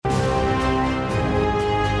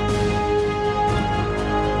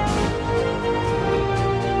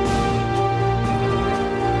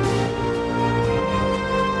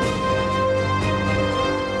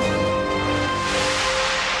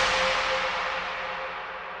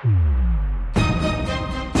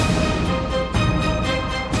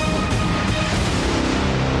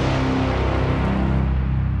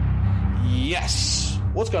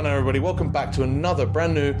going on, everybody? Welcome back to another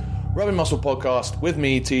brand new Rubbing Muscle podcast with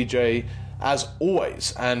me, TJ, as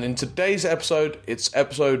always. And in today's episode, it's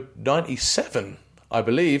episode 97, I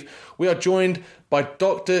believe. We are joined by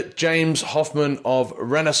Dr. James Hoffmann of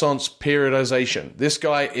Renaissance Periodization. This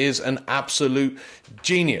guy is an absolute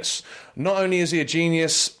genius. Not only is he a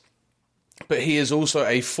genius, but he is also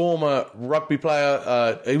a former rugby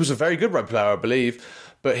player. He was a very good rugby player, I believe.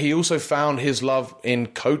 But he also found his love in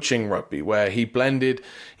coaching rugby, where he blended,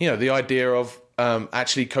 the idea of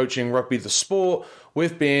actually coaching rugby, the sport,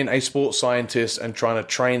 with being a sports scientist and trying to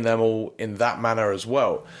train them all in that manner as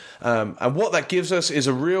well. And what that gives us is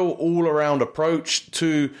a real all-around approach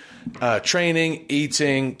to training,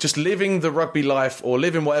 eating, just living the rugby life or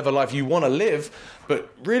living whatever life you want to live,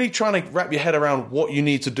 but really trying to wrap your head around what you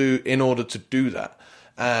need to do in order to do that.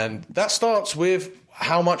 And that starts with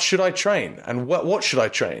how much should I train and what should I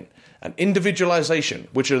train? And individualization,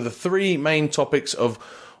 which are the three main topics of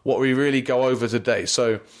what we really go over today.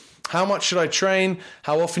 So how much should I train?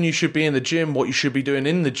 How often you should be in the gym? What you should be doing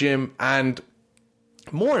in the gym? And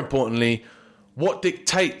more importantly, what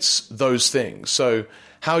dictates those things? So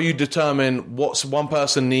how you determine what one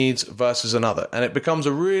person needs versus another. And it becomes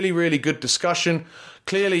a really, really good discussion.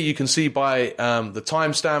 Clearly, you can see by the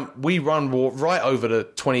timestamp, we run right over the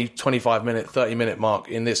 20, 25 minute, 30 minute mark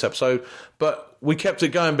in this episode. But we kept it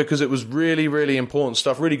going because it was really, really important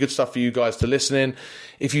stuff, really good stuff for you guys to listen in.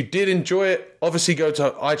 If you did enjoy it, obviously go to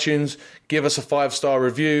iTunes, give us a 5-star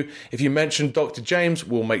review. If you mention Dr. James,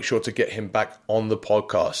 we'll make sure to get him back on the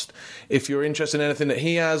podcast. If you're interested in anything that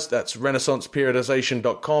he has, that's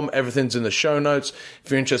renaissanceperiodization.com. Everything's in the show notes. If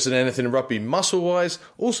you're interested in anything rugby muscle-wise,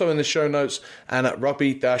 also in the show notes and at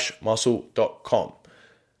rugby-muscle.com.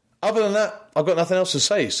 Other than that, I've got nothing else to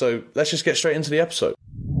say, so let's just get straight into the episode.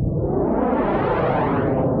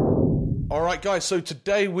 All right, guys, so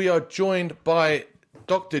today we are joined by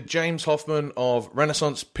Dr. James Hoffmann of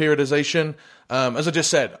Renaissance Periodization. As I just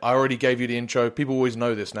said, I already gave you the intro. People always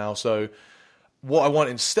know this now. So what I want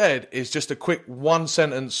instead is just a quick one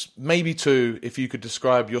sentence, maybe two, if you could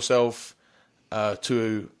describe yourself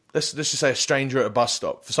to, let's just say, a stranger at a bus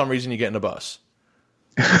stop. For some reason, you get in a bus.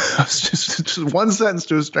 just one sentence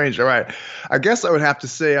to a stranger. All right. I guess I would have to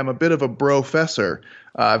say I'm a bit of a brofessor.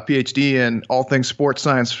 PhD in all things sports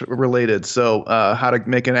science related. So how to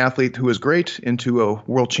make an athlete who is great into a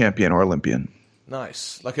world champion or Olympian.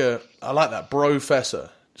 Nice. I like that, brofessor.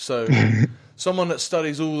 So someone that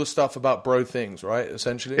studies all the stuff about bro things, right?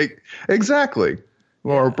 Essentially. Exactly.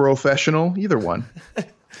 Or professional, either one.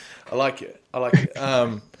 I like it.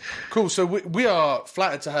 Cool. So we are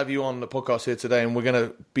flattered to have you on the podcast here today, and we're going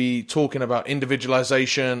to be talking about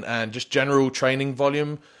individualization and just general training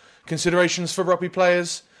volume considerations for rugby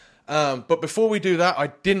players. But before we do that, I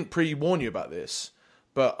didn't pre-warn you about this,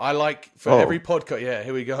 but I like for every podcast,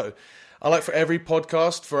 here we go. I like for every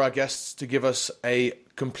podcast for our guests to give us a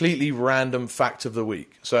completely random fact of the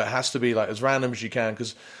week. So it has to be like as random as you can,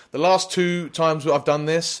 because the last two times I've done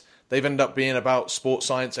this, they've ended up being about sports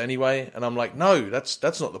science anyway. And I'm like, no, that's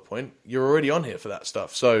not the point. You're already on here for that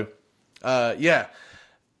stuff. So,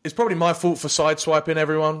 it's probably my fault for sideswiping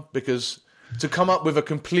everyone, because to come up with a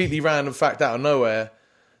completely random fact out of nowhere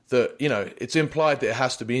that, it's implied that it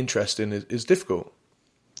has to be interesting is difficult.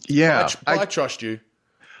 Yeah. But I trust you.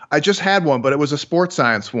 I just had one, but it was a sports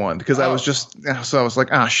science one because I was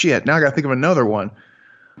like, shit, now I got to think of another one.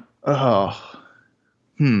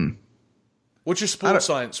 What's your sports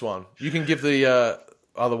science one? You can give the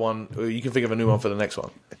other one, or you can think of a new one for the next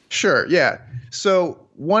one. Sure, yeah. So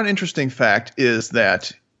one interesting fact is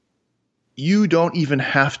that you don't even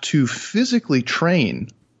have to physically train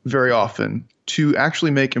very often to actually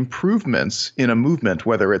make improvements in a movement,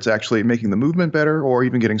 whether it's actually making the movement better or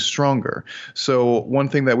even getting stronger. So one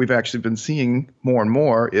thing that we've actually been seeing more and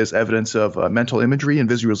more is evidence of mental imagery and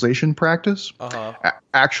visualization practice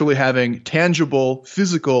actually having tangible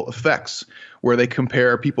physical effects, where they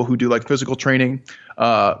compare people who do like physical training,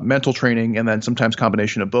 mental training, and then sometimes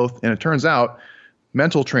combination of both. And it turns out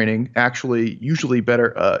mental training actually usually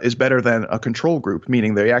is better than a control group,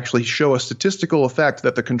 meaning they actually show a statistical effect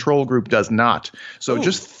that the control group does not. So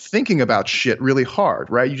just thinking about shit really hard,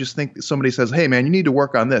 right? You just think somebody says, hey, man, you need to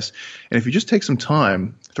work on this. And if you just take some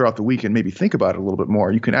time throughout the week and maybe think about it a little bit more,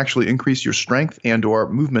 you can actually increase your strength and or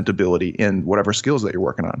movement ability in whatever skills that you're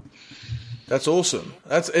working on. That's awesome.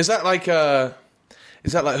 Is that like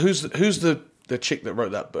who's the chick that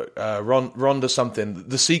wrote that book? Rhonda something.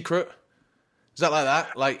 The Secret? Is that like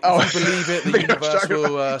that? Like, if you believe it, the universe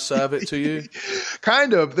will serve it to you?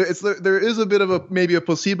 Kind of. There is a bit of maybe a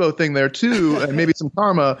placebo thing there too, and maybe some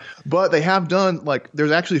karma, but they have done,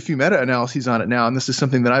 there's actually a few meta-analyses on it now, and this is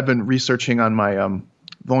something that I've been researching on my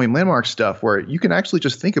volume landmark stuff where you can actually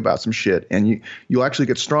just think about some shit and you'll actually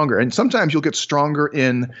get stronger. And sometimes you'll get stronger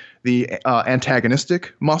in the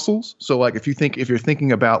antagonistic muscles. So like if you're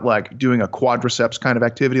thinking about like doing a quadriceps kind of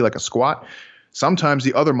activity like a squat, sometimes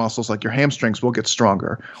the other muscles like your hamstrings will get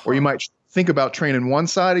stronger. Or you might think about training one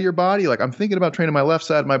side of your body. Like I'm thinking about training my left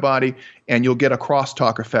side of my body, and you'll get a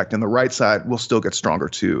crosstalk effect, and the right side will still get stronger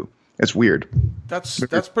too. It's weird. That's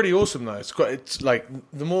pretty awesome though. It's like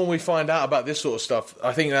the more we find out about this sort of stuff,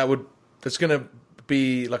 I think that's going to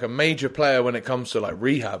be like a major player when it comes to like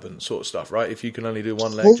rehab and sort of stuff, right? If you can only do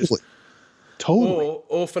one leg, totally.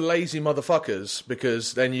 Or for lazy motherfuckers,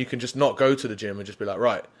 because then you can just not go to the gym and just be like,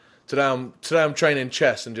 right, today I'm training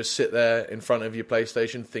chest, and just sit there in front of your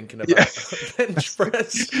PlayStation thinking about bench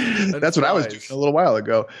press. That's what I was doing a little while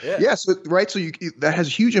ago. Yeah. So that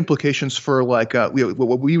has huge implications for like what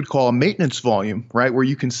we would call a maintenance volume, right? Where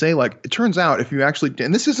you can say like, it turns out if you actually,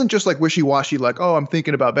 and this isn't just like wishy-washy, like, oh, I'm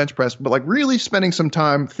thinking about bench press, but like really spending some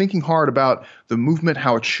time thinking hard about the movement,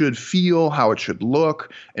 how it should feel, how it should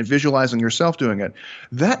look, and visualizing yourself doing it.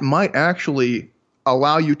 That might actually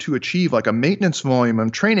allow you to achieve like a maintenance volume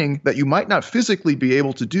of training that you might not physically be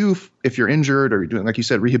able to do if you're injured or you're doing, like you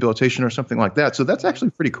said, rehabilitation or something like that. So that's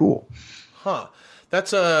actually pretty cool.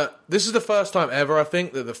 This is the first time ever, I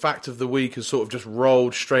think, that the fact of the week has sort of just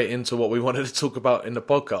rolled straight into what we wanted to talk about in the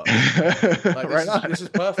podcast. Like, this is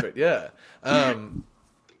perfect. Yeah.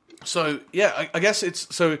 So yeah, I guess that's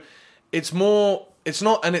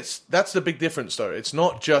the big difference though. It's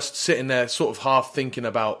not just sitting there sort of half thinking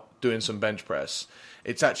about doing some bench press.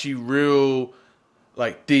 It's actually real,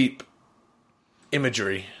 like, deep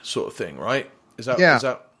imagery sort of thing, right? Is that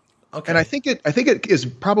okay? And I think it is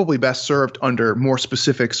probably best served under more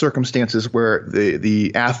specific circumstances where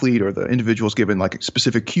the athlete or the individual is given like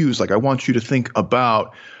specific cues. Like, I want you to think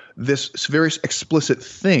about this very explicit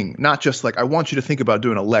thing, not just like, I want you to think about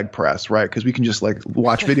doing a leg press, right? Because we can just like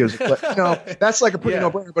watch videos. That's like a pretty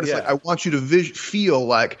no-brainer, but it's like, I want you to feel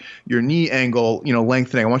like your knee angle,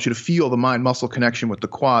 lengthening. I want you to feel the mind-muscle connection with the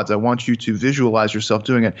quads. I want you to visualize yourself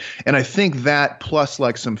doing it. And I think that plus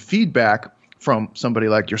like some feedback from somebody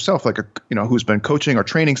like yourself, like who's been coaching or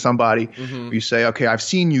training somebody, you say, okay, I've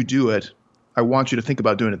seen you do it. I want you to think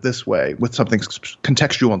about doing it this way with something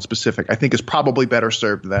contextual and specific. I think is probably better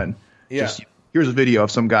served than just here's a video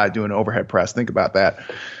of some guy doing an overhead press. Think about that.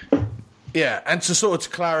 Yeah, and to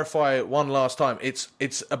clarify it one last time,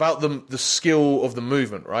 it's about the skill of the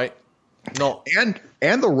movement, right?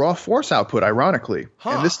 And the raw force output, ironically.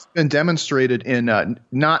 And this has been demonstrated in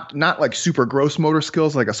not like super gross motor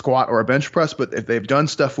skills like a squat or a bench press, but if they've done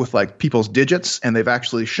stuff with like people's digits, and they've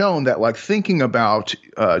actually shown that like thinking about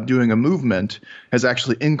doing a movement has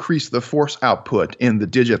actually increased the force output in the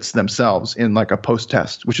digits themselves in like a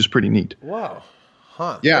post-test, which is pretty neat. Wow.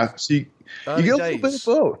 Yeah, so you get a little bit of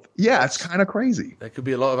both. Yeah, it's kind of crazy. There could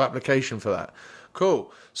be a lot of application for that.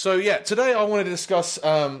 Cool. So yeah, today I wanted to discuss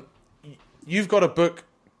you've got a book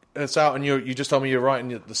that's out, and you just told me you're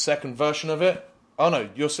writing the second version of it. Oh no,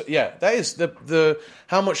 that is the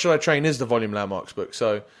How Much Should I Train is the Volume Landmarks book.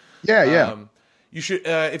 So you should,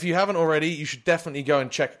 if you haven't already, you should definitely go and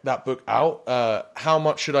check that book out. How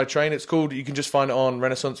Much Should I Train? It's called. You can just find it on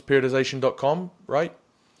renaissanceperiodization.com, right?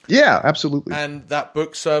 Yeah, absolutely. And that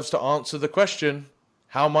book serves to answer the question,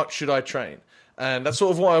 how much should I train? And that's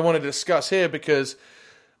sort of what I wanted to discuss here, because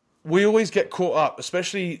we always get caught up,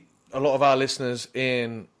 especially a lot of our listeners,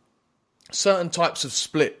 in certain types of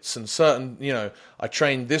splits and certain, I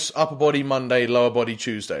train this upper body Monday, lower body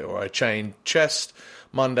Tuesday, or I train chest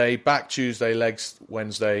Monday, back Tuesday, legs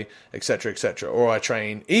Wednesday, etc., etc. Or I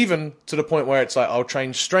train even to the point where it's like I'll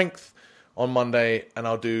train strength on Monday and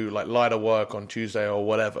I'll do like lighter work on Tuesday or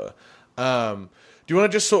whatever. Do you want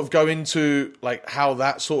to just sort of go into like how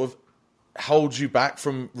that sort of holds you back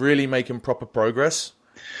from really making proper progress?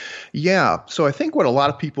 Yeah. So I think what a lot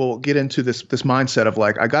of people get into this mindset of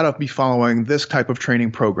like, I got to be following this type of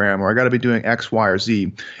training program, or I got to be doing X, Y, or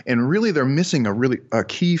Z. And really they're missing a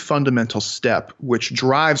key fundamental step, which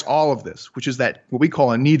drives all of this, which is that what we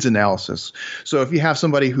call a needs analysis. So if you have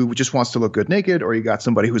somebody who just wants to look good naked, or you got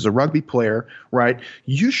somebody who's a rugby player, right,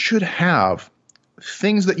 you should have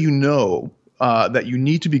things that that you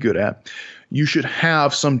need to be good at. You should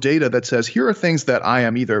have some data that says, here are things that I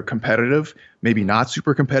am either competitive, maybe not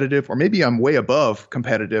super competitive, or maybe I'm way above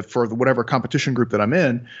competitive for whatever competition group that I'm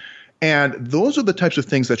in. And those are the types of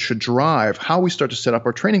things that should drive how we start to set up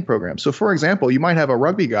our training program. So for example, you might have a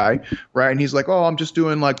rugby guy, right? And he's like, oh, I'm just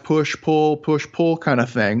doing like push, pull kind of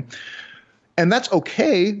thing. And that's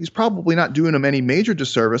okay. He's probably not doing him any major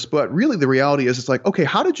disservice, but really the reality is it's like, okay,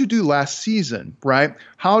 how did you do last season, right?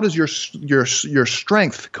 How does your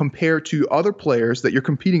strength compare to other players that you're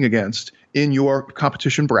competing against in your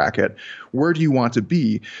competition bracket? Where do you want to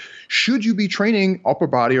be? Should you be training upper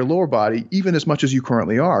body or lower body even as much as you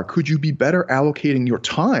currently are? Could you be better allocating your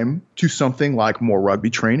time to something like more rugby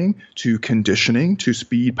training, to conditioning, to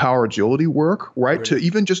speed, power, agility work, right? Really? To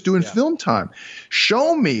even just doing film time.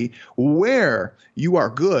 Show me where you are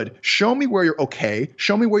good. Show me where you're okay.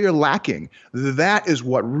 Show me where you're lacking. That is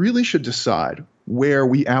what really should decide where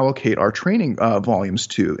we allocate our training volumes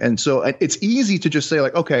to. And so it's easy to just say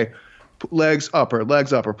like, okay, legs up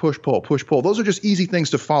or push pull. Those are just easy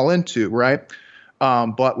things to fall into, right?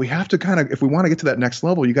 But we have to kind of, if we want to get to that next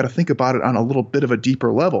level, you got to think about it on a little bit of a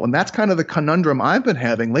deeper level. And that's kind of the conundrum I've been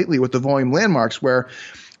having lately with the volume landmarks, where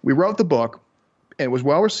we wrote the book and it was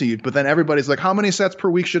well received, but then everybody's like, how many sets per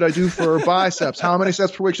week should I do for biceps? How many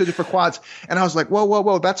sets per week should I do for quads? And I was like,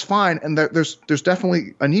 whoa, that's fine. And there's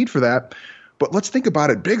definitely a need for that. But let's think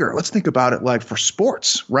about it bigger. Let's think about it like for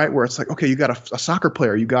sports, right? Where it's like, okay, you got a soccer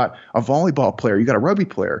player, you got a volleyball player, you got a rugby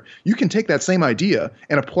player. You can take that same idea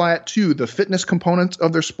and apply it to the fitness components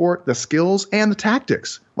of their sport, the skills, and the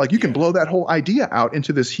tactics. Like you can blow that whole idea out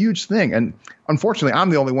into this huge thing. And unfortunately,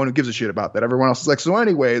 I'm the only one who gives a shit about that. Everyone else is like, so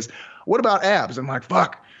anyways, what about abs? I'm like,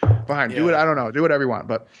 fuck, fine, do it. I don't know, do whatever you want.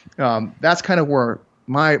 But that's kind of where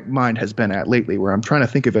my mind has been at lately, where I'm trying to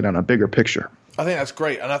think of it on a bigger picture. I think that's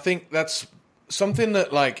great. And I think that's something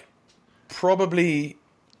that, like, probably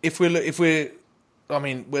I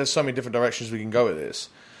mean, there's so many different directions we can go with this.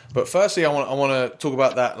 But firstly, I want to talk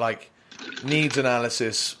about that, like, needs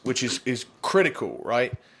analysis, which is critical,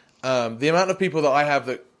 right? The amount of people that I have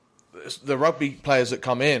that the rugby players that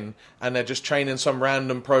come in and they're just training some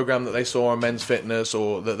random program that they saw on Men's Fitness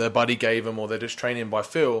or that their buddy gave them, or they're just training by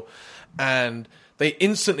feel, and they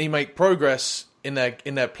instantly make progress in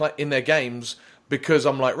their games. Because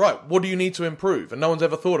I'm like, right, what do you need to improve? And no one's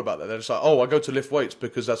ever thought about that. They're just like, oh, I go to lift weights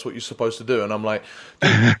because that's what you're supposed to do. And I'm like,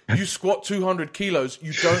 dude, you squat 200 kilos.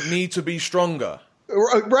 You don't need to be stronger.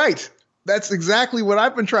 Right. That's exactly what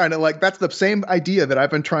I've been trying to, like, that's the same idea that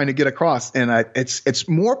I've been trying to get across. And it's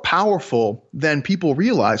more powerful than people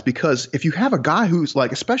realize, because if you have a guy who's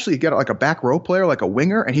like, especially you get like a back row player, like a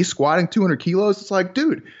winger, and he's squatting 200 kilos, it's like,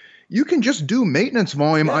 dude, you can just do maintenance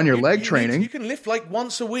volume on your leg training. You can lift like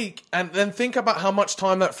once a week and then think about how much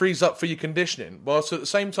time that frees up for your conditioning. Whilst at the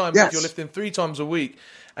same time, if you're lifting 3 times a week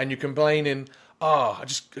and you're complaining, I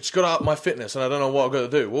just got to up my fitness and I don't know what I've got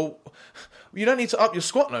to do. Well, you don't need to up your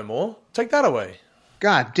squat no more. Take that away.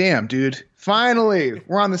 God damn, dude. Finally,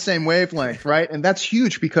 we're on the same wavelength, right? And that's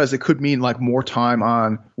huge, because it could mean like more time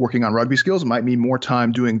on working on rugby skills. It might mean more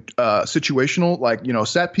time doing situational, like,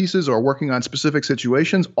 set pieces or working on specific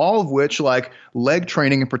situations, all of which, like leg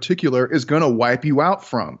training in particular, is going to wipe you out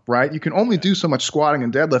from, right? You can only do so much squatting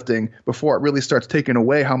and deadlifting before it really starts taking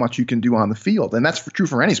away how much you can do on the field. And that's true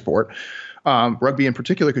for any sport, rugby in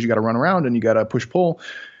particular, because you got to run around and you got to push pull.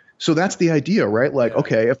 So that's the idea, right? Like,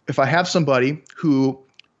 okay, if I have somebody who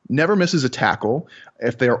never misses a tackle,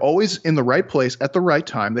 if they are always in the right place at the right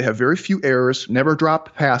time, they have very few errors, never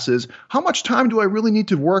drop passes, how much time do I really need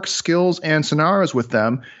to work skills and scenarios with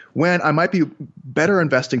them when I might be better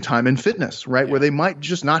investing time in fitness, right? Where they might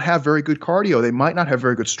just not have very good cardio. They might not have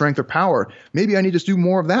very good strength or power. Maybe I need to do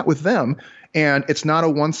more of that with them. And it's not a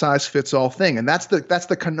one-size-fits-all thing. And that's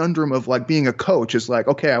the conundrum of like being a coach, is like,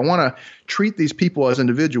 okay, I want to treat these people as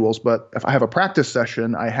individuals, but if I have a practice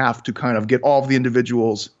session, I have to kind of get all of the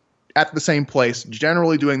individuals at the same place,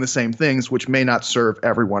 generally doing the same things, which may not serve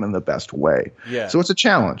everyone in the best way. Yeah. So it's a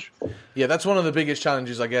challenge. Yeah, that's one of the biggest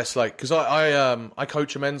challenges, I guess, like, because I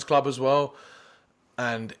coach a men's club as well.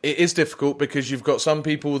 And it is difficult because you've got some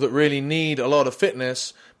people that really need a lot of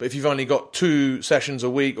fitness, but if you've only got 2 sessions a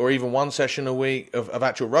week or even 1 session a week of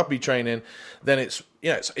actual rugby training, then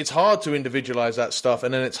it's hard to individualize that stuff,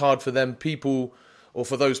 and then it's hard for them people or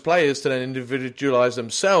for those players to then individualize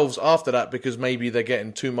themselves after that, because maybe they're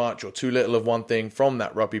getting too much or too little of one thing from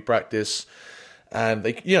that rugby practice. And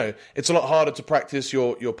they, it's a lot harder to practice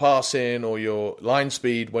your passing or your line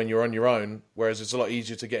speed when you're on your own, whereas it's a lot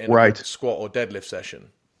easier to get in a squat or deadlift session.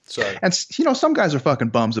 So, and some guys are fucking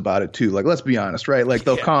bums about it too. Like, let's be honest, right? Like,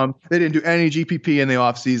 they'll come, they didn't do any GPP in the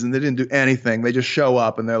off season, they didn't do anything. They just show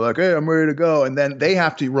up and they're like, hey, I'm ready to go. And then they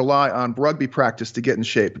have to rely on rugby practice to get in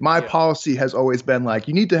shape. My policy has always been like,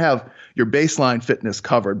 you need to have your baseline fitness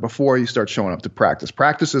covered before you start showing up to practice.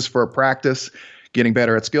 Practice is for practice, getting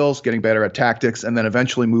better at skills, getting better at tactics, and then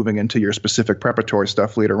eventually moving into your specific preparatory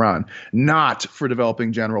stuff later on. Not for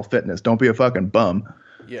developing general fitness. Don't be a fucking bum.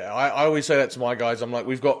 Yeah, I always say that to my guys. I'm like,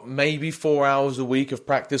 we've got maybe 4 hours a week of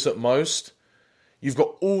practice at most. You've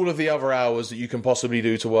got all of the other hours that you can possibly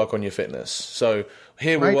do to work on your fitness. So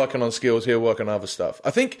here we're working on skills, here we're working on other stuff.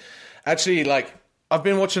 I think, actually, like, I've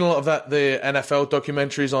been watching a lot of the NFL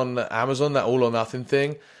documentaries on Amazon, that All or Nothing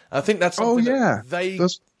thing. I think that's something that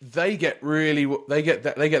they get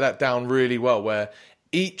that down really well, where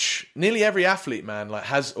nearly every athlete, man, like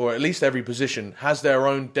has, or at least every position has their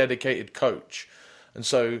own dedicated coach. And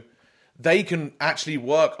so they can actually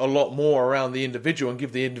work a lot more around the individual and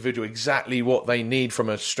give the individual exactly what they need from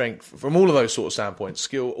a strength, from all of those sort of standpoints,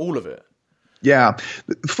 skill, all of it. Yeah,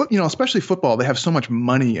 especially football, they have so much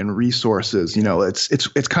money and resources.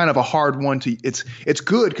 It's kind of a hard one to. It's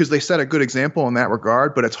good because they set a good example in that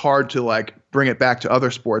regard, but it's hard to like bring it back to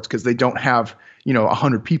other sports because they don't have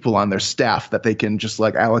 100 people on their staff that they can just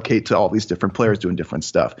like allocate to all these different players doing different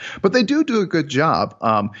stuff. But they do a good job.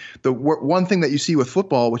 The one thing that you see with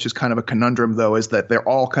football, which is kind of a conundrum though, is that they're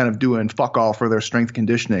all kind of doing fuck all for their strength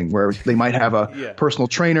conditioning, where they might have a personal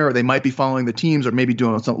trainer, or they might be following the teams, or maybe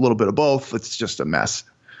doing a little bit of both. It's just a mess.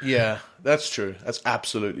 Yeah, that's true. That's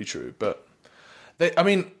absolutely true. But at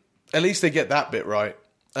least they get that bit right.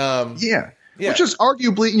 Yeah. Which is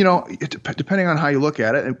arguably, depending on how you look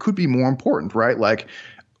at it, it could be more important, right? Like,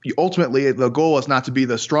 ultimately, the goal is not to be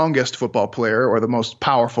the strongest football player or the most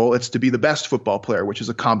powerful. It's to be the best football player, which is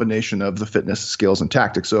a combination of the fitness, skills, and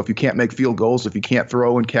tactics. So if you can't make field goals, if you can't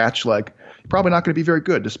throw and catch, like, you're probably not going to be very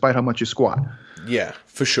good, despite how much you squat. Yeah,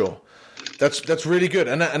 for sure. That's really good.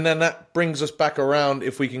 And then that brings us back around,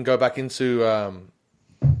 if we can go back into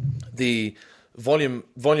the volume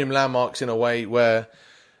landmarks in a way where...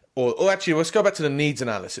 Or actually, let's go back to the needs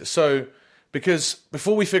analysis. So, because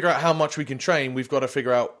before we figure out how much we can train, we've got to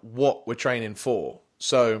figure out what we're training for.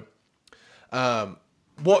 So,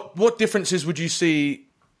 what differences would you see?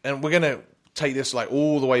 And we're going to take this like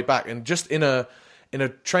all the way back, and just in a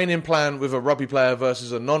training plan with a rugby player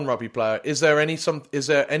versus a non-rugby player, is there any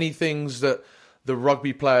things that the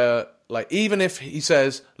rugby player, like, even if he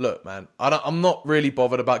says, look, man, I'm not really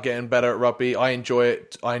bothered about getting better at rugby. I enjoy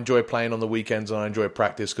it. I enjoy playing on the weekends, and I enjoy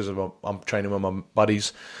practice because I'm training with my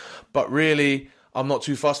buddies. But really, I'm not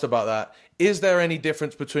too fussed about that. Is there any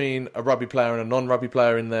difference between a rugby player and a non-rugby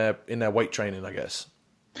player in their weight training, I guess?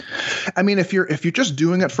 I mean, if you're just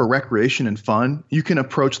doing it for recreation and fun, you can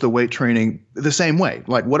approach the weight training the same way.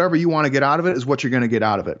 Like, whatever you want to get out of it is what you're going to get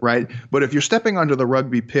out of it, right? But if you're stepping onto the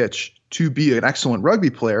rugby pitch to be an excellent rugby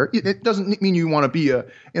player, it doesn't mean you want to be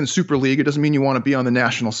in Super League. It doesn't mean you want to be on the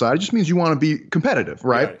national side. It just means you want to be competitive,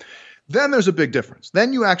 right? Then there's a big difference.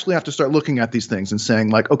 Then you actually have to start looking at these things and saying,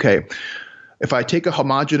 like, okay, if I take a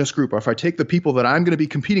homogenous group, or if I take the people that I'm going to be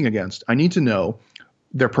competing against, I need to know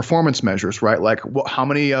their performance measures, right? Like, how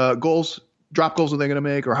many drop goals are they going to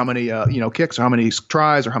make, or how many kicks, or how many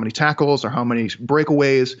tries, or how many tackles, or how many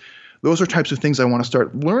breakaways. Those are types of things I want to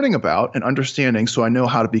start learning about and understanding, so I know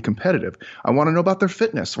how to be competitive. I want to know about their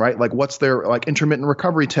fitness, right? Like, what's their intermittent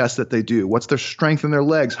recovery tests that they do? What's their strength in their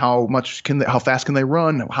legs? How fast can they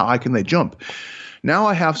run? How high can they jump? Now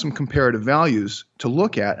I have some comparative values to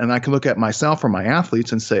look at, and I can look at myself or my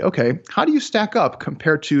athletes and say, okay, how do you stack up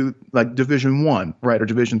compared to like Division I, right, or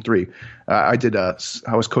Division III? I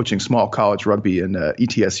was coaching small college rugby in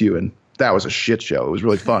ETSU, and that was a shit show. It was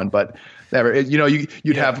really fun, but never.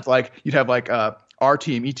 You'd have our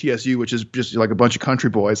team, ETSU, which is just like a bunch of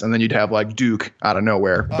country boys, and then you'd have like Duke out of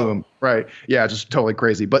nowhere, boom, right? Yeah, just totally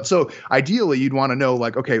crazy. But so ideally, you'd want to know,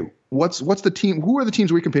 like, okay, what's the team? Who are the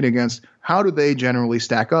teams we competing against? How do they generally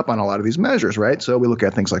stack up on a lot of these measures, right? So we look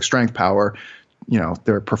at things like strength, power,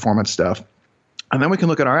 their performance stuff, and then we can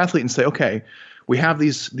look at our athlete and say, okay, we have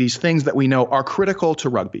these things that we know are critical to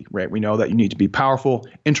rugby, right? We know that you need to be powerful,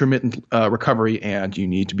 intermittent recovery, and you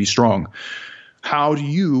need to be strong. How do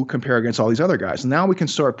you compare against all these other guys? Now we can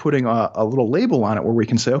start putting a little label on it where we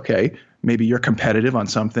can say, okay, maybe you're competitive on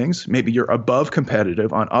some things, maybe you're above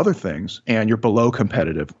competitive on other things, and you're below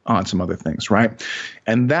competitive on some other things, right?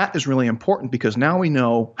 And that is really important because now we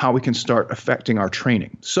know how we can start affecting our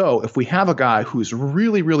training. So if we have a guy who's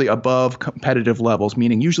really, really above competitive levels,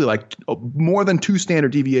 meaning usually like more than 2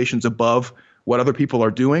 standard deviations above what other people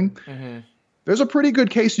are doing, there's a pretty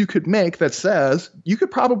good case you could make that says you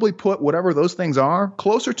could probably put whatever those things are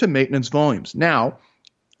closer to maintenance volumes. Now,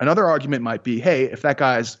 another argument might be, hey, if that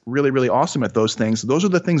guy's really, really awesome at those things, those are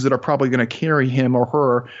the things that are probably going to carry him or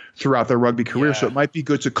her throughout their rugby career. Yeah. So it might be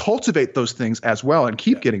good to cultivate those things as well and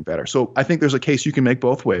keep getting better. So I think there's a case you can make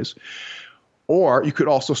both ways. Or you could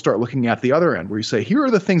also start looking at the other end where you say, here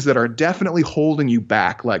are the things that are definitely holding you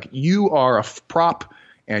back. Like, you are a prop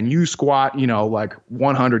and you squat, like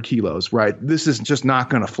 100 kilos, right? This is just not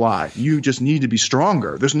going to fly. You just need to be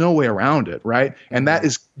stronger. There's no way around it, right? And that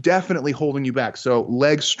is definitely holding you back. So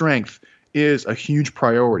leg strength is a huge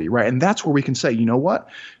priority, right? And that's where we can say, you know what?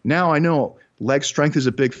 Now I know leg strength is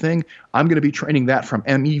a big thing. I'm going to be training that from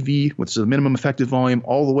MEV, which is the minimum effective volume,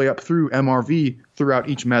 all the way up through MRV throughout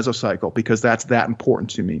each mesocycle, because that's that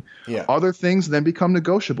important to me. Yeah. Other things then become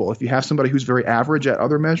negotiable. If you have somebody who's very average at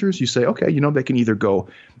other measures, you say, okay, they can either go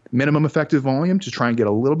minimum effective volume to try and get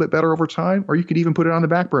a little bit better over time, or you could even put it on the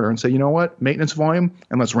back burner and say, you know what, maintenance volume,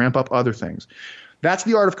 and let's ramp up other things. That's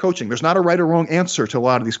the art of coaching. There's not a right or wrong answer to a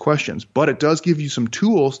lot of these questions, but it does give you some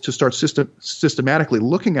tools to start systematically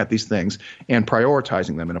looking at these things and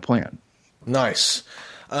prioritizing them in a plan. Nice.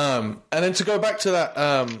 And then to go back to that,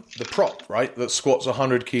 the prop, right, that squats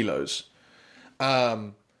 100 kilos.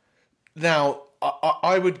 Now,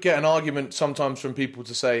 I would get an argument sometimes from people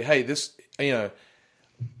to say, hey, this,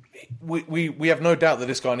 we have no doubt that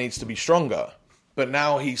this guy needs to be stronger, but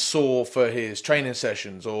now he's sore for his training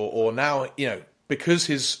sessions, or now, because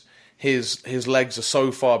his legs are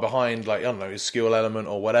so far behind, like, I don't know, his skill element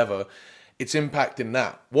or whatever, it's impacting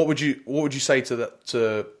that. What would you say to that,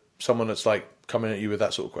 to someone that's like coming at you with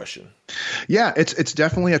that sort of question? Yeah, it's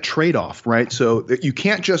definitely a trade-off, right? So that you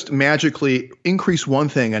can't just magically increase one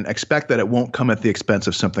thing and expect that it won't come at the expense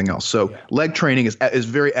of something else. So leg training is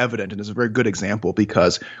very evident and is a very good example,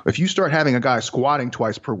 because if you start having a guy squatting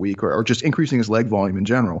twice per week or just increasing his leg volume in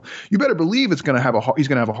general, you better believe he's going to have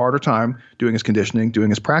a harder time doing his conditioning, doing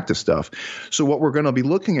his practice stuff. So what we're going to be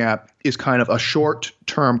looking at is kind of a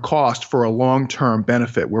short-term cost for a long-term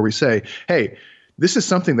benefit, where we say, hey, this is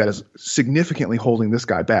something that is significantly holding this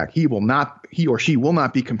guy back. He or she will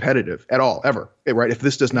not be competitive at all, ever, right? If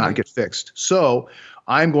this does not get fixed. So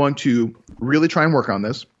I'm going to really try and work on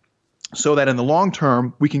this so that in the long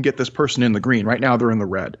term, we can get this person in the green. Right now, they're in the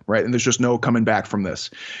red, right? And there's just no coming back from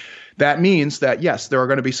this. That means that, yes, there are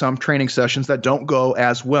going to be some training sessions that don't go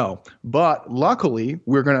as well. But luckily,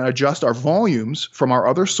 we're going to adjust our volumes from our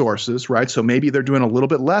other sources, right? So maybe they're doing a little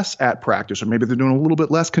bit less at practice, or maybe they're doing a little bit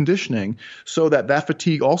less conditioning, so that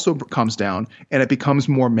fatigue also comes down and it becomes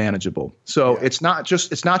more manageable. So it's not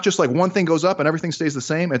just like one thing goes up and everything stays the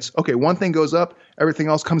same. It's, okay, one thing goes up, everything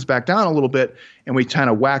else comes back down a little bit, and we kind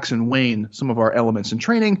of wax and wane some of our elements in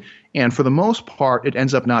training. And for the most part, it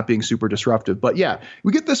ends up not being super disruptive. But yeah,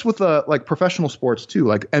 we get this with like professional sports too.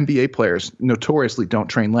 Like NBA players notoriously don't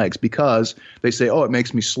train legs because they say, oh, it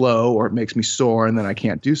makes me slow or it makes me sore and then I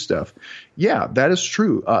can't do stuff. Yeah, that is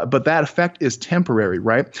true. But that effect is temporary,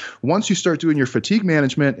 right? Once you start doing your fatigue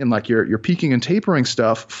management and like your peaking and tapering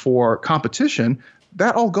stuff for competition,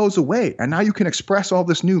 that all goes away. And now you can express all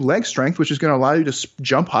this new leg strength, which is going to allow you to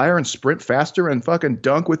jump higher and sprint faster and fucking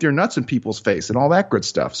dunk with your nuts in people's face and all that good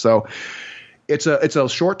stuff. So it's a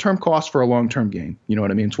short-term cost for a long-term gain. You know what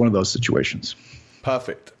I mean? It's one of those situations.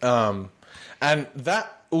 Perfect. And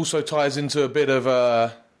that also ties into a bit of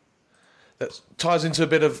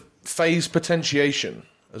phase potentiation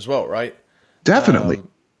as well, right? Definitely.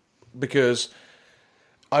 Because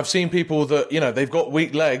I've seen people that, they've got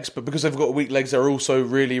weak legs, but because they've got weak legs, they're also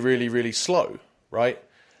really, really, really slow, right?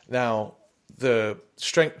 Now, the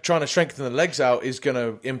trying to strengthen the legs out is going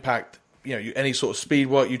to impact, any sort of speed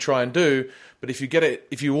work you try and do. But if you get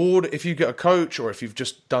a coach, or if you've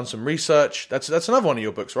just done some research, that's another one of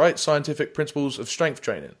your books, right? Scientific Principles of Strength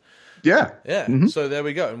Training. Yeah. Yeah. Mm-hmm. So there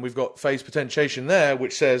we go. And we've got phase potentiation there,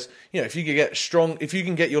 which says, if you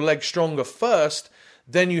can get your legs stronger first,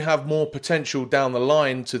 then you have more potential down the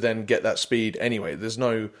line to then get that speed anyway. There's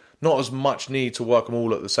not as much need to work them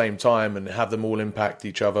all at the same time and have them all impact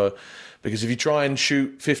each other. Because if you try and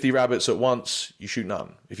shoot 50 rabbits at once, you shoot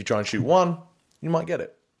none. If you try and shoot one, you might get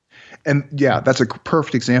it. And yeah, that's a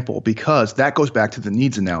perfect example, because that goes back to the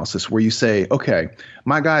needs analysis, where you say, okay,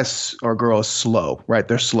 my guy or girl is slow, right?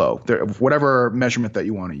 They're slow. They're whatever measurement that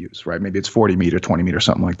you want to use, right? Maybe it's 40 meter, 20 meter,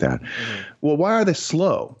 something like that. Mm-hmm. Well, why are they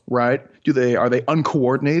slow, right? Are they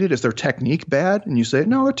uncoordinated? Is their technique bad? And you say,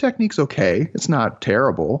 no, their technique's okay. It's not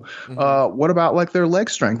terrible. Mm-hmm. What about like their leg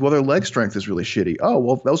strength? Well, their leg strength is really shitty. Oh,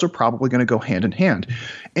 well, those are probably going to go hand in hand.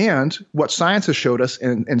 And what science has showed us,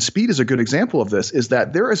 and speed is a good example of this, is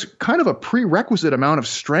that there is kind of a prerequisite amount of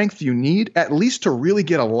strength you need, at least to really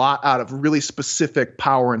get a lot out of really specific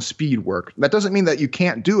power and speed work. That doesn't mean that you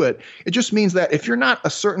can't do it. It just means that if you're not a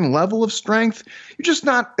certain level of strength, it's just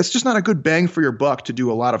not a good bang for your buck to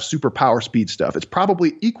do a lot of super power speed stuff. It's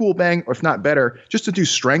probably equal bang, or if not better, just to do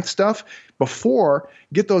strength stuff. before,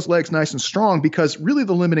 get those legs nice and strong, because really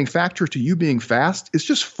the limiting factor to you being fast is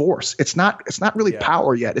just force. It's not really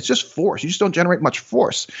power yet. It's just force. You just don't generate much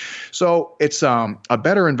force. So it's a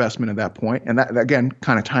better investment at that point. And that, again,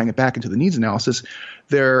 kind of tying it back into the needs analysis,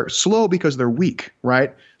 they're slow because they're weak,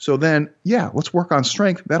 right? So then, let's work on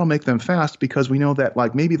strength. That'll make them fast, because we know that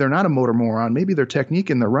like maybe they're not a motor moron. Maybe their technique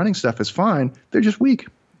and their running stuff is fine. They're just weak.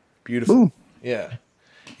 Beautiful. Boom. Yeah.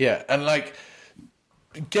 Yeah. And like,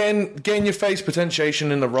 getting your face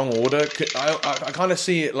potentiation in the wrong order, I kind of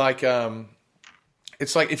see it like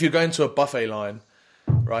it's like if you're going to a buffet line,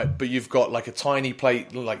 right? But you've got like a tiny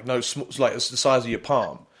plate, like like it's the size of your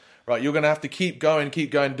palm, right? You're going to have to keep going,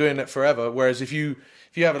 doing it forever. Whereas if you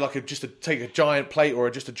have take a giant plate or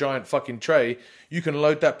just a giant fucking tray, you can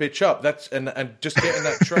load that bitch up. And just getting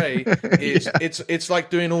that tray is it's like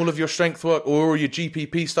doing all of your strength work or all your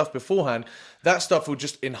GPP stuff beforehand. That stuff will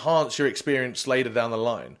just enhance your experience later down the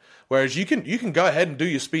line. Whereas you can go ahead and do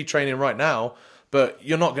your speed training right now, but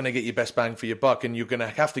you're not going to get your best bang for your buck, and you're going to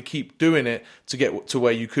have to keep doing it to get to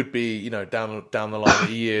where you could be, down the line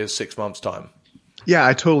in a year, 6 months time. Yeah,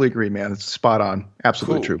 I totally agree, man. It's spot on.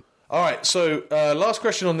 Absolutely true. All right, so last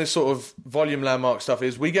question on this sort of volume landmark stuff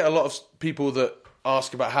is we get a lot of people that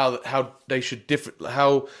ask about how they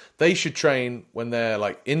should train when they're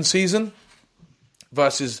like in season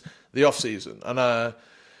versus the off season, and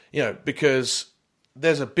because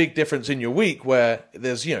there's a big difference in your week where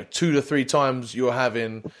there's 2 to 3 times you're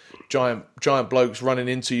having giant blokes running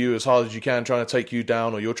into you as hard as you can, trying to take you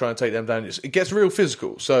down, or you're trying to take them down. It gets real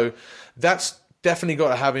physical, so that's definitely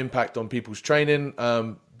got to have impact on people's training.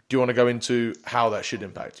 Do you want to go into how that should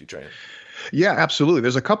impact your training? Yeah, absolutely.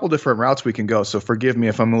 There's a couple different routes we can go, so forgive me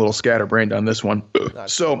if I'm a little scatterbrained on this one.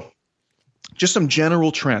 So just some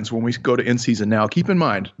general trends when we go to in-season now. Keep in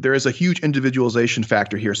mind, there is a huge individualization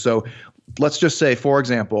factor here. So let's just say, for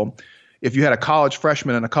example, if you had a college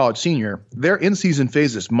freshman and a college senior, their in-season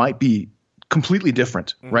phases might be completely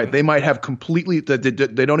different, right? They might have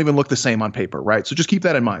they don't even look the same on paper, right? So just keep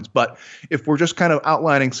that in mind. But if we're just kind of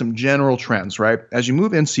outlining some general trends, right? As you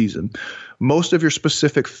move in season, most of your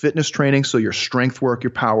specific fitness training, so your strength work,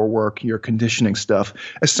 your power work, your conditioning stuff,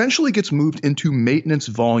 essentially gets moved into maintenance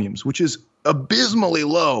volumes, which is abysmally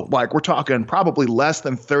low. Like we're talking probably less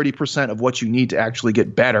than 30% of what you need to actually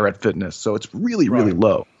get better at fitness. So it's really, really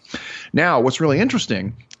low. Now, what's really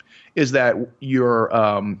interesting is that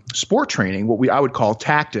your sport training, I would call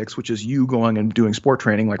tactics, which is you going and doing sport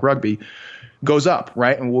training like rugby, goes up,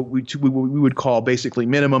 right? And what we would call basically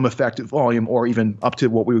minimum effective volume, or even up to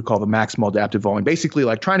what we would call the maximal adaptive volume. Basically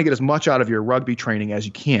like trying to get as much out of your rugby training as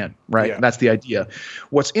you can, right? Yeah. That's the idea.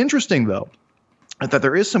 What's interesting though, is that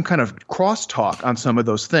there is some kind of crosstalk on some of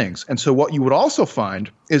those things. And so what you would also find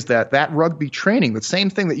is that rugby training, the same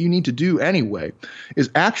thing that you need to do anyway, is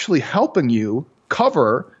actually helping you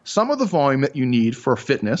cover some of the volume that you need for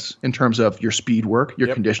fitness in terms of your speed work,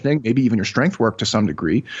 your conditioning, maybe even your strength work to some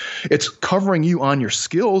degree. It's covering you on your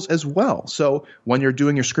skills as well. So when you're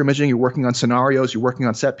doing your scrimmaging, you're working on scenarios, you're working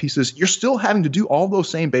on set pieces, you're still having to do all those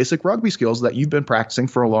same basic rugby skills that you've been practicing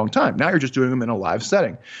for a long time. Now you're just doing them in a live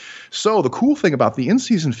setting. So the cool thing about the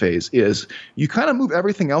in-season phase is you kind of move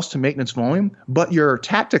everything else to maintenance volume, but your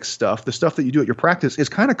tactics stuff, the stuff that you do at your practice, is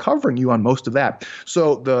kind of covering you on most of that.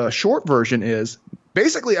 So the short version is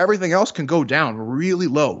basically everything else can go down really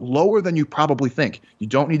low, lower than you probably think. You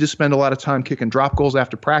don't need to spend a lot of time kicking drop goals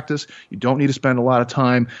after practice. You don't need to spend a lot of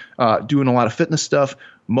time doing a lot of fitness stuff.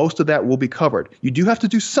 Most of that will be covered. You do have to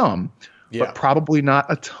do some, but probably not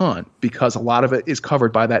a ton, because a lot of it is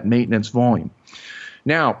covered by that maintenance volume.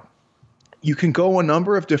 Now, you can go a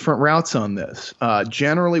number of different routes on this.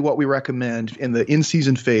 Generally, what we recommend in the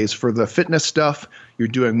in-season phase for the fitness stuff, you're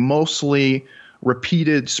doing mostly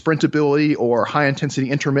repeated sprintability or high-intensity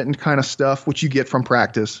intermittent kind of stuff, which you get from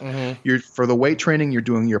practice. For the weight training, you're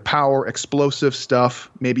doing your power, explosive stuff,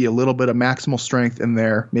 maybe a little bit of maximal strength in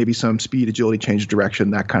there, maybe some speed, agility, change of direction,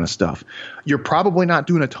 that kind of stuff. You're probably not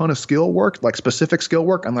doing a ton of skill work, like specific skill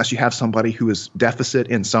work, unless you have somebody who is deficit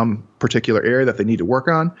in some particular area that they need to work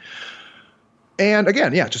on. And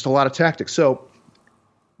again, just a lot of tactics. So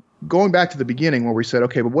going back to the beginning where we said,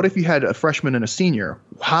 okay, but what if you had a freshman and a senior?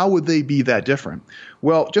 How would they be that different?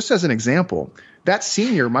 Well, just as an example, that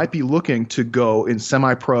senior might be looking to go in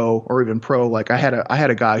semi-pro or even pro. Like I had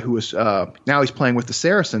a guy who was now he's playing with the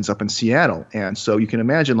Saracens up in Seattle. And so you can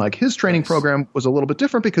imagine like his training program was a little bit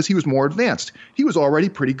different because he was more advanced. He was already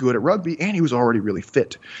pretty good at rugby and he was already really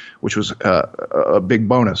fit, which was a big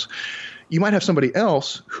bonus. You might have somebody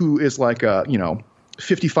else who is like a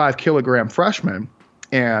 55 kilogram freshman,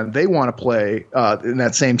 and they want to play in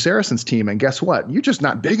that same Saracens team. And guess what? You're just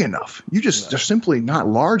not big enough. You're simply not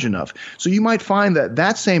large enough. So you might find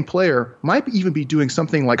that same player might even be doing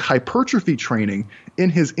something like hypertrophy training in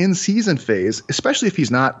his in-season phase, especially if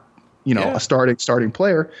he's not, a starting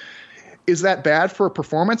player. Is that bad for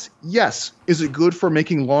performance? Yes. Is it good for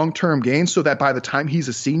making long-term gains so that by the time he's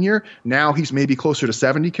a senior, now he's maybe closer to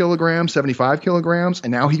 70 kilograms, 75 kilograms,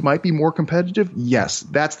 and now he might be more competitive? Yes,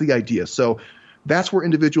 that's the idea. So that's where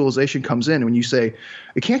individualization comes in. When you say,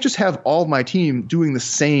 I can't just have all of my team doing the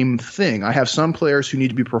same thing. I have some players who need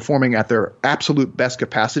to be performing at their absolute best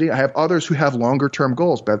capacity. I have others who have longer term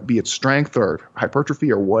goals, be it strength or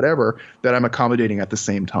hypertrophy or whatever, that I'm accommodating at the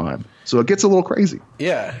same time. So it gets a little crazy.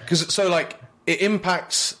 Yeah, because it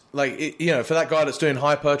impacts, for that guy that's doing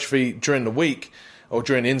hypertrophy during the week or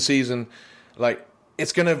during in season, it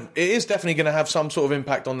is definitely going to have some sort of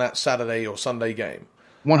impact on that Saturday or Sunday game.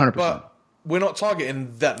 100%. But we're not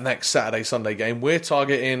targeting that next Saturday, Sunday game. We're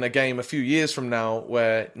targeting a game a few years from now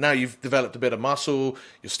where now you've developed a bit of muscle,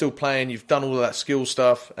 you're still playing, you've done all of that skill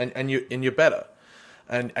stuff, and you're better.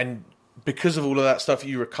 And because of all of that stuff,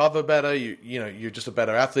 you recover better, you're just a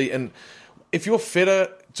better athlete. And if you're fitter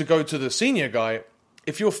to go to the senior guy,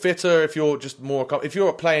 if you're fitter, if you're just more, if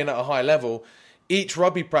you're playing at a high level, each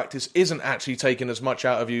rugby practice isn't actually taking as much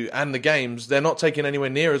out of you, and the games, they're not taking anywhere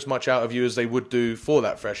near as much out of you as they would do for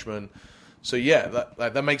that freshman. So yeah,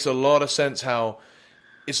 that makes a lot of sense. How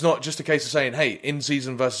it's not just a case of saying, "Hey, in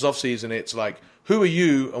season versus off season." It's like, who are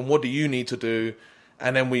you and what do you need to do,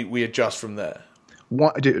 and then we adjust from there.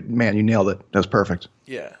 Dude, man, you nailed it. That's perfect.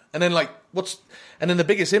 Yeah, and then the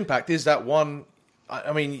biggest impact is that one.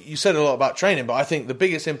 I mean, you said a lot about training, but I think the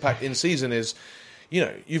biggest impact in season is,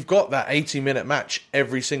 you've got that 80-minute match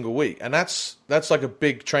every single week, and that's like a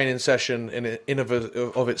big training session in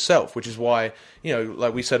of itself, which is why,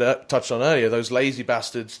 like we said, touched on earlier, those lazy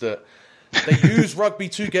bastards that they use rugby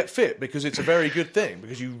to get fit, because it's a very good thing,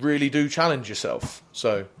 because you really do challenge yourself.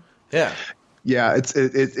 So, yeah. Yeah, it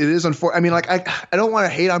is unfortunate. I mean, I don't want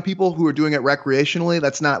to hate on people who are doing it recreationally.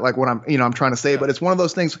 That's not like what I'm trying to say, but it's one of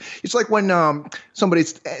those things. It's like when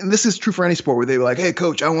somebody's, and this is true for any sport, where they were like, "Hey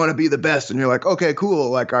coach, I want to be the best." And you're like, "Okay,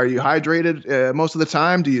 cool. Like, are you hydrated most of the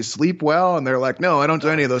time? Do you sleep well?" And they're like, "No, I don't do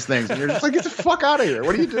any of those things." And you're just like, "Get the fuck out of here.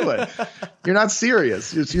 What are you doing? You're not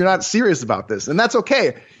serious. You're not serious about this." And that's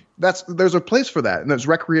okay. There's a place for that, and there's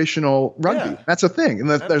recreational rugby. Yeah. That's a thing, and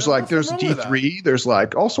there's D3, there's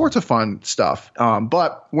like all sorts of fun stuff.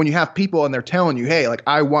 But when you have people and they're telling you, "Hey, like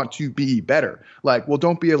I want to be better," like, well,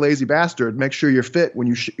 don't be a lazy bastard. Make sure you're fit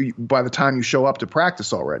when by the time you show up to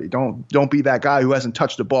practice already. Don't be that guy who hasn't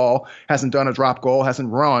touched a ball, hasn't done a drop goal,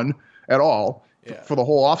 hasn't run at all for the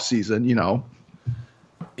whole off season.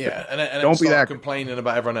 Yeah, and don't be that complaining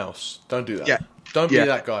about everyone else. Don't do that. Yeah. Don't be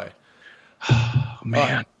that guy. Oh,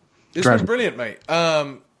 man. This was brilliant, mate.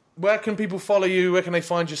 Where can people follow you? Where can they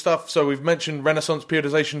find your stuff? So we've mentioned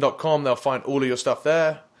renaissanceperiodization.com. They'll find all of your stuff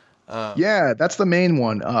there. Yeah, that's the main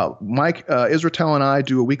one. Mike Israetel and I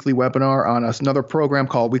do a weekly webinar on another program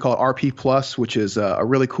we call it RP Plus, which is a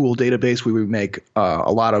really cool database where we make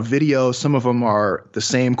a lot of videos. Some of them are the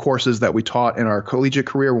same courses that we taught in our collegiate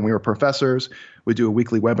career when we were professors. We do a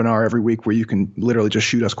weekly webinar every week where you can literally just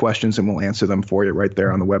shoot us questions and we'll answer them for you right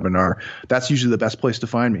there on the webinar. That's usually the best place to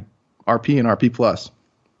find me. RP and RP Plus.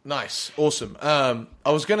 Nice. Awesome. I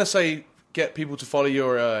was going to say get people to follow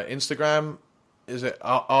your Instagram. Is it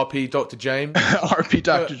RP Dr. James? RP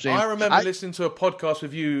Dr. James. I remember listening to a podcast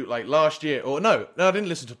with you like last year. Or no, I didn't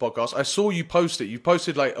listen to a podcast. I saw you post it. You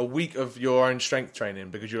posted like a week of your own strength training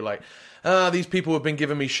because you're like, these people have been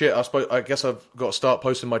giving me shit. I guess I've got to start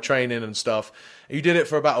posting my training and stuff. You did it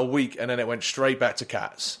for about a week and then it went straight back to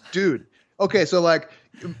cats. Dude. Okay, so like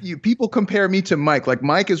people compare me to Mike. Like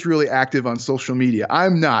Mike is really active on social media.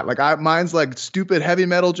 I'm not. Like mine's like stupid heavy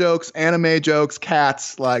metal jokes, anime jokes,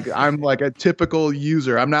 cats. Like I'm like a typical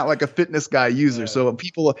user. I'm not like a fitness guy user. Yeah. So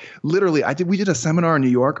people literally, we did a seminar in New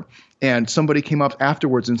York, and somebody came up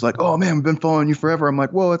afterwards and was like, "Oh man, I've been following you forever." I'm like,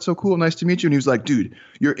 "Whoa, that's so cool. Nice to meet you." And he was like, "Dude,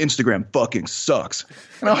 your Instagram fucking sucks."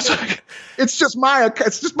 And I was like, "It's just my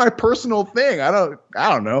personal thing. I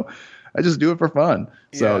don't know. I just do it for fun."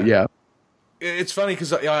 So yeah. It's funny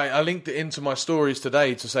because I linked it into my stories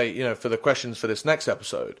today to say, for the questions for this next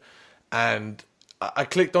episode. And I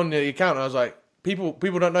clicked on the account and I was like, people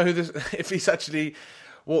don't know who this, if he's actually,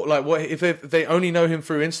 if they only know him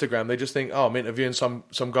through Instagram, they just think, oh, I'm interviewing some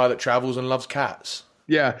guy that travels and loves cats.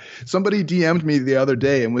 Yeah. Somebody DM'd me the other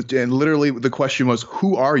day and literally the question was,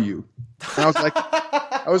 "Who are you?" And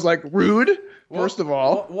I was like, rude, first of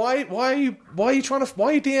all. Why are you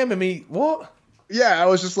DMing me? What? Yeah, I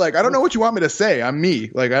was just like, I don't know what you want me to say. I'm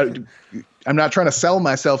me. Like, I'm not trying to sell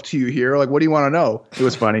myself to you here. Like, what do you want to know? It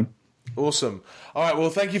was funny. Awesome. All right. Well,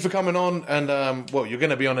 thank you for coming on. And, well, you're going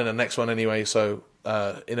to be on in the next one anyway. So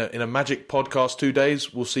in a Magic podcast 2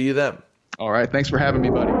 days, we'll see you then. All right. Thanks for having me,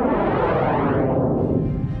 buddy.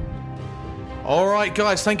 All right,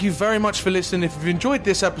 guys. Thank you very much for listening. If you've enjoyed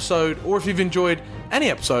this episode or if you've enjoyed any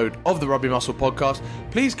episode of the Rugby Muscle podcast,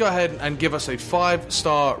 please go ahead and give us a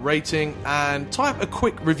 5-star rating and type a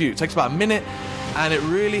quick review. It takes about a minute and it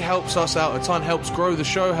really helps us out. A ton helps grow the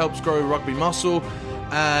show, helps grow Rugby Muscle.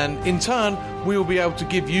 And in turn, we will be able to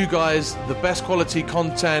give you guys the best quality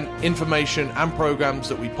content, information, and programs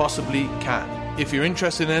that we possibly can. If you're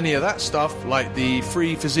interested in any of that stuff, like the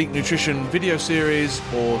free physique nutrition video series,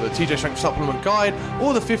 or the TJ Strength Supplement Guide,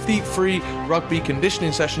 or the 50 free rugby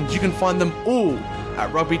conditioning sessions, you can find them all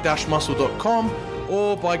at rugby-muscle.com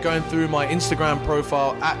or by going through my Instagram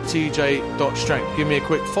profile at tj.strength. Give me a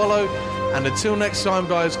quick follow. And until next time,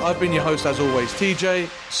 guys, I've been your host as always, TJ.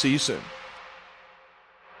 See you soon.